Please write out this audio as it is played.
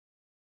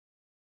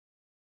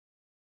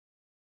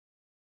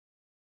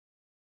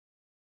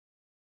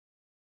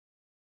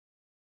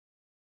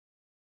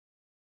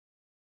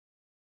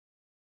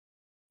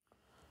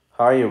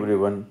Hi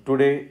everyone.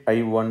 Today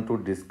I want to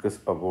discuss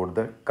about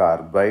the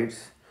carbides.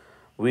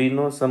 We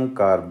know some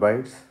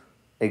carbides.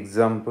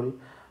 Example: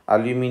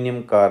 aluminum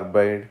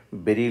carbide,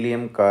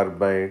 beryllium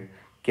carbide,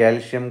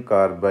 calcium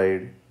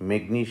carbide,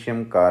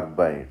 magnesium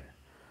carbide.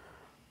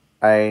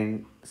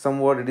 And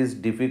somewhat it is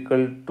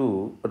difficult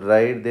to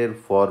write their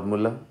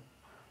formula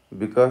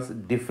because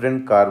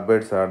different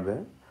carbides are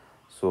there.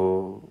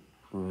 So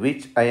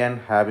which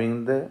ion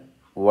having the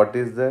what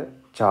is the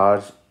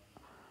charge,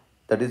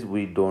 that is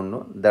we don't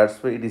know. That's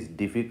why it is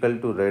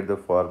difficult to write the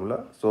formula.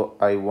 So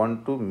I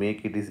want to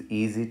make it is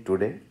easy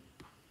today.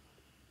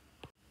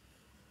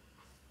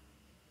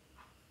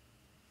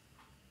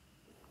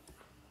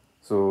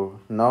 So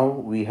now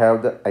we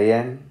have the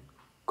ion,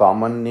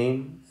 common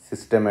name,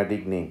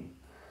 systematic name.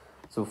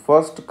 So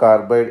first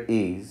carbide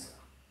is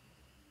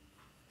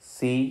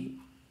C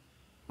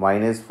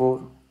minus 4.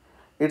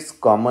 Its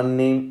common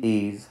name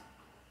is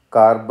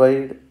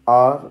carbide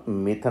or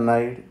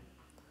methanide.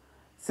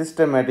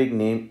 Systematic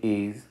name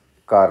is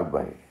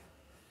carbide.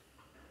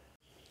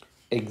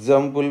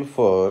 Example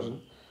for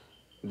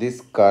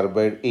this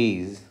carbide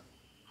is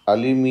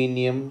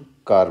aluminium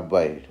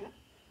carbide.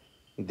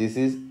 This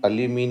is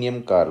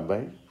aluminium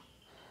carbide.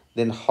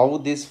 Then how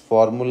this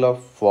formula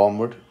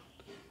formed?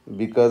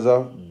 Because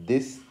of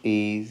this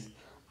is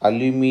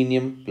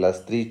aluminium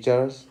plus 3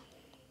 charge,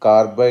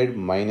 carbide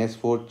minus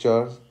 4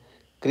 charge,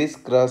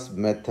 crisscross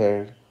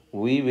method,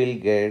 we will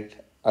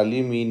get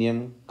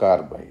aluminium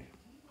carbide.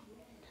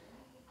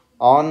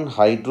 On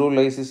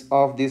hydrolysis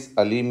of this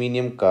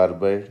aluminium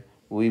carbide,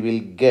 we will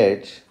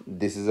get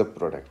this is a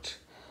product.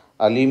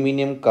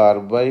 Aluminium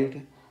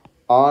carbide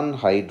on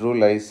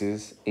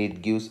hydrolysis,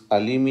 it gives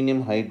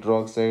aluminium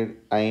hydroxide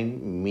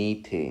and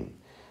methane.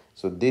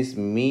 So this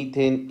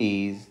methane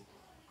is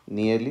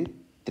nearly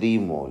 3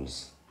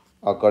 moles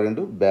according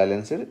to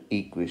balanced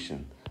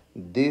equation.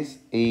 This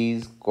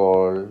is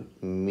called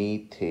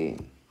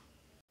methane.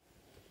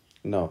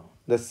 Now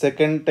the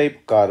second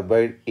type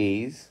carbide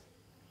is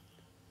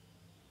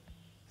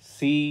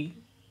C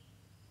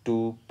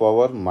to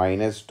power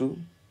minus 2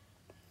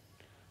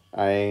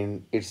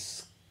 and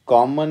its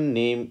common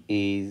name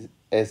is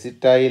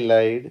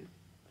acetylide.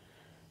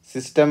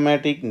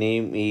 Systematic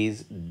name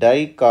is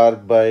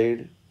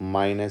dicarbide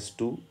minus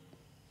 2.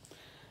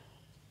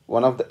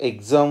 One of the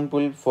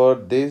example for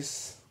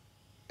this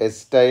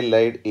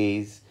acetylide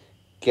is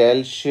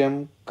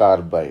calcium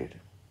carbide.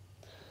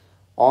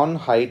 On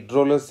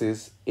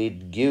hydrolysis,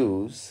 it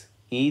gives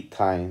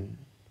ethane.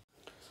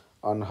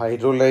 On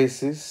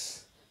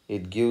hydrolysis,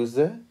 it gives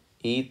the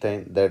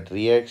ethane. That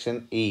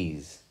reaction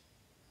is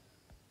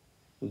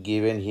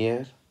given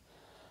here.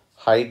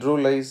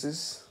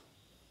 Hydrolysis,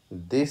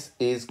 this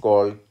is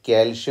called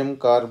calcium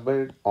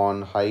carbide.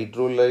 On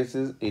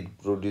hydrolysis, it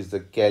produces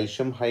the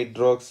calcium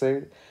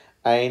hydroxide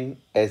and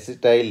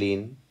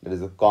acetylene. That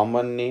is a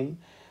common name.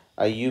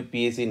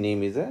 IUPAC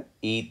name is a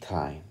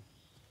ethine.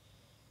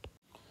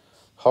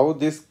 How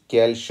this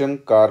calcium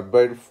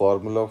carbide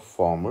formula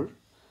formed?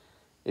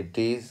 It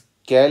is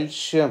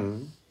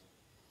calcium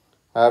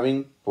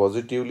having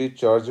positively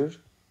charged,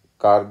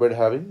 carbide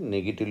having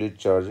negatively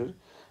charged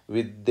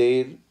with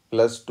their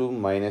plus 2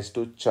 minus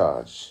 2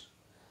 charge.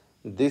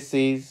 This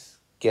is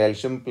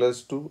calcium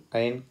plus 2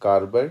 and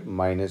carbide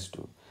minus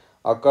 2.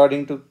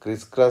 According to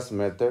crisscross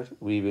method,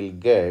 we will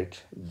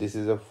get this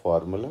is a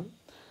formula.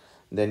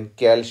 Then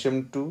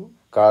calcium 2,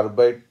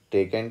 carbide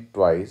taken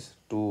twice,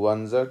 2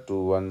 ones are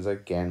 2 ones are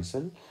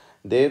cancel.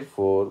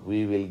 Therefore,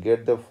 we will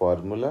get the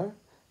formula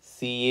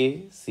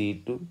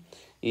CaC2.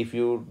 If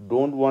you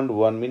don't want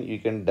 1 min, you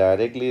can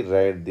directly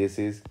write this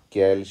is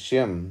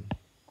calcium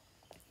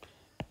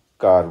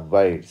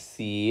carbide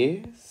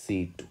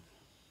CaC2.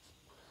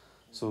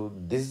 So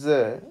this is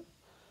a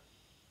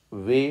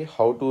way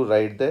how to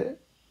write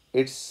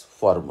its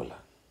formula.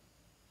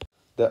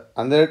 The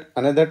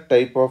another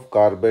type of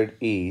carbide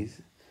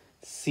is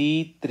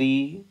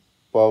C3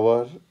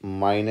 power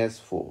minus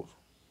 4.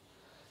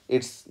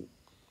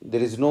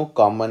 There is no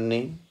common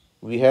name.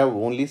 We have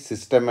only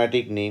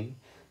systematic name.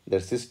 The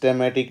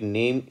systematic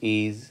name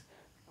is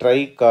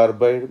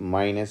tricarbide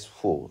minus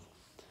 4.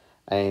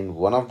 And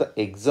one of the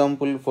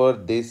example for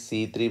this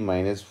C3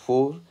 minus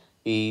 4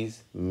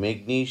 is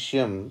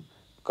magnesium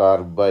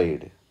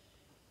carbide.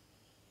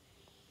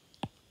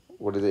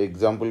 What is the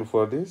example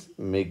for this?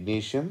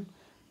 Magnesium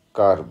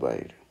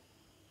carbide.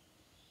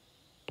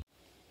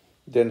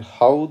 Then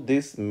how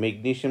this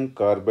magnesium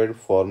carbide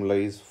formula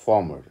is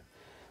formed?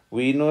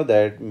 We know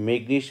that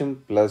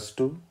magnesium plus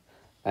 2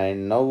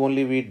 and now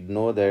only we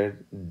know that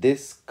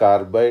this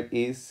carbide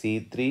is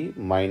C3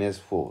 minus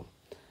 4.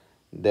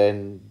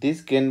 Then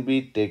this can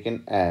be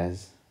taken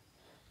as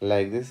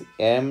like this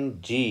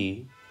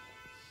Mg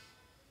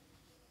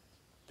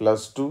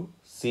plus 2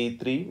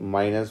 C3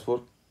 minus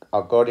 4.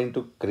 According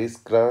to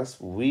crisscross,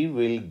 we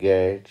will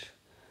get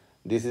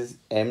this is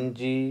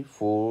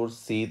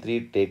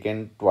Mg4C3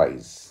 taken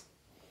twice.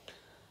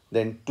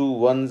 Then 2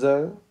 ones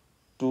are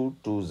 2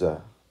 twos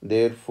are.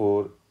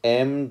 Therefore,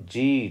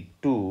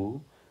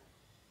 Mg2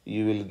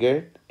 you will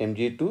get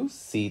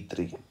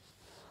Mg2C3.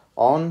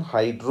 On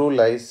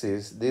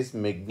hydrolysis, this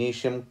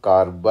magnesium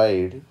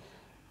carbide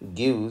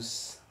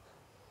gives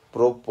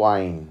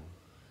propyne.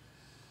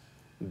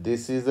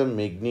 This is the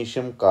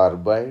magnesium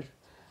carbide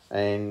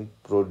and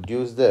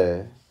produce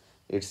the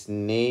its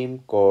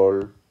name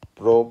called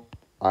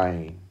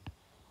propyne.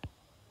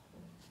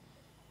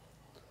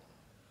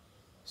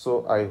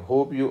 So I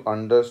hope you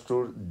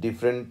understood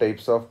different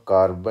types of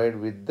carbide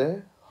with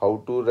the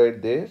how to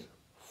write their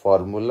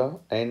formula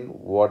and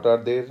what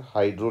are their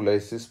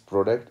hydrolysis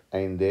product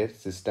and their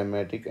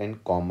systematic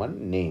and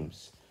common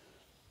names.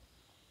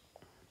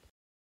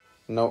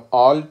 Now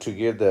all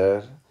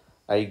together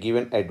I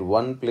given at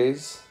one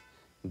place.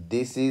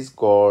 This is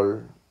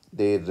called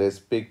their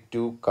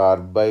respective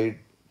carbide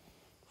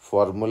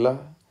formula,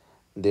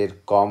 their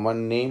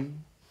common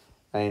name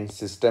and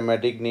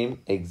systematic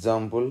name.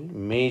 Example,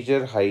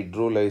 major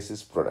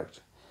hydrolysis product.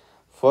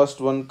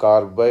 First one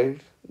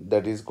carbide,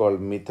 that is called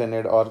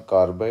methanide or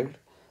carbide.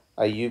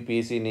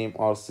 IUPAC name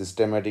or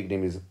systematic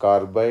name is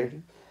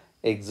carbide.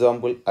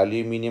 Example,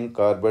 aluminum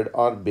carbide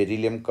or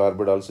beryllium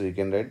carbide also you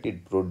can write.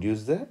 It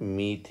produces the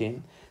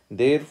methane.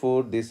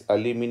 Therefore, this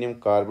aluminum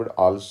carbide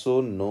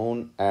also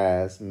known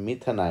as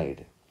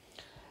methanide.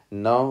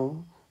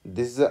 Now,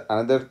 this is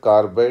another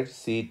carbide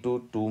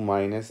C2 2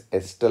 minus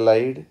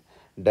estalide.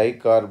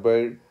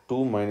 Dicarbide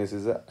 2 minus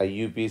is a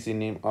IUPAC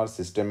name or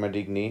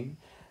systematic name.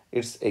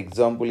 Its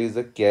example is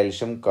the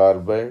calcium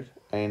carbide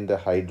and the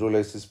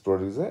hydrolysis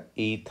product is a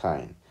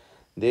ethine.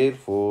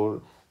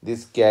 Therefore,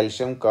 this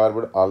calcium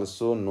carbide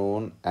also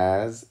known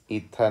as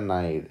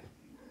ethanide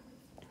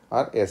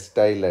or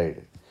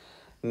acetylide.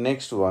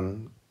 Next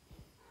one,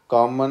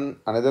 common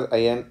another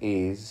ion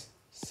is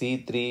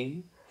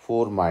C3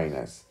 4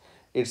 minus.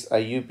 Its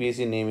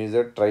IUPAC name is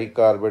a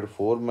tricarbide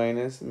 4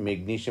 minus.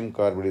 Magnesium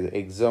carbide is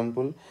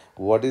example.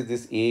 What is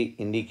this A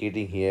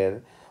indicating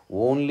here?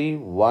 Only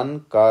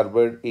one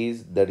carbide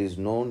is that is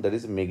known, that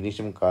is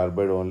magnesium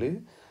carbide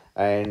only,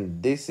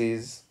 and this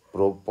is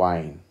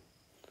propyne.